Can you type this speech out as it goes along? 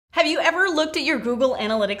Have you ever looked at your Google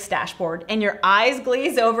Analytics dashboard and your eyes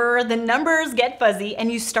glaze over, the numbers get fuzzy,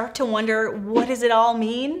 and you start to wonder, what does it all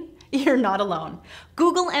mean? You're not alone.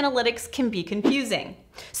 Google Analytics can be confusing.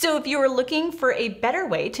 So if you are looking for a better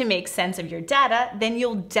way to make sense of your data, then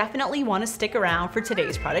you'll definitely want to stick around for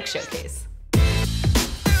today's product showcase.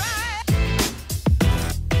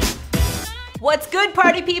 What's good,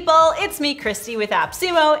 party people? It's me, Christy, with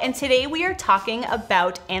AppSumo, and today we are talking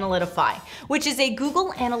about Analytify, which is a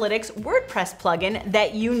Google Analytics WordPress plugin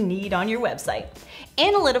that you need on your website.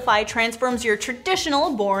 Analytify transforms your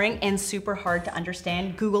traditional, boring, and super hard to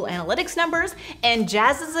understand Google Analytics numbers and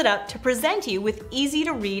jazzes it up to present you with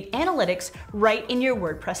easy-to-read analytics right in your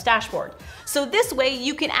WordPress dashboard. So this way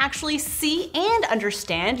you can actually see and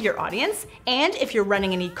understand your audience, and if you're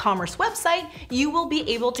running an e-commerce website, you will be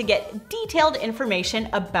able to get detailed information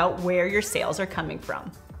about where your sales are coming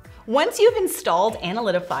from. Once you've installed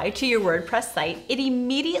Analytify to your WordPress site, it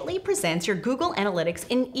immediately presents your Google Analytics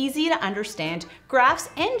in easy to understand graphs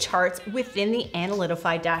and charts within the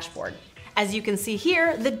Analytify dashboard. As you can see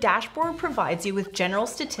here, the dashboard provides you with general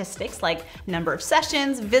statistics like number of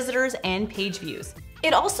sessions, visitors, and page views.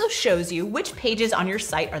 It also shows you which pages on your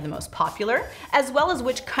site are the most popular, as well as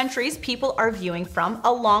which countries people are viewing from,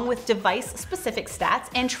 along with device-specific stats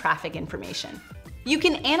and traffic information. You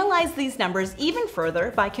can analyze these numbers even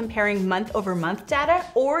further by comparing month-over-month data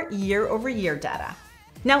or year-over-year data.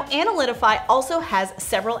 Now, Analytify also has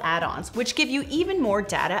several add-ons which give you even more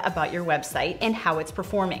data about your website and how it's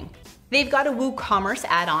performing. They've got a WooCommerce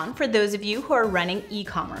add-on for those of you who are running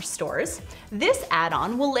e-commerce stores. This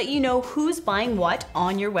add-on will let you know who's buying what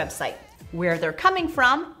on your website, where they're coming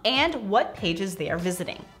from, and what pages they are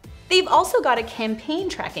visiting. They've also got a campaign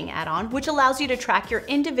tracking add-on, which allows you to track your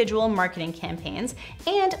individual marketing campaigns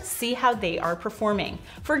and see how they are performing.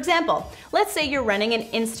 For example, let's say you're running an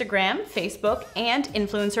Instagram, Facebook, and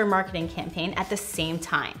influencer marketing campaign at the same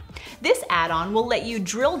time. This add-on will let you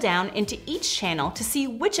drill down into each channel to see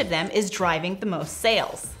which of them is driving the most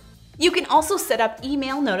sales. You can also set up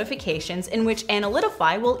email notifications in which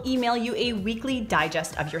Analytify will email you a weekly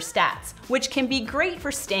digest of your stats, which can be great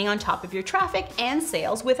for staying on top of your traffic and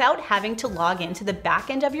sales without having to log into the back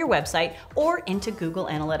end of your website or into Google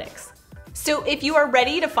Analytics. So if you are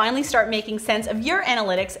ready to finally start making sense of your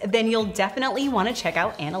analytics, then you'll definitely want to check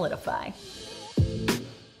out Analytify.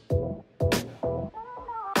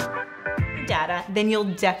 Data, then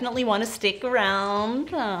you'll definitely want to stick around.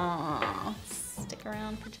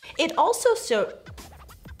 It also shows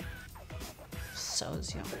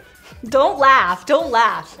you. Don't laugh, don't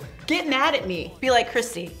laugh. Get mad at me. Be like,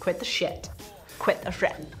 Christy, quit the shit. Quit the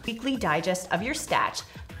shit. Weekly digest of your stats.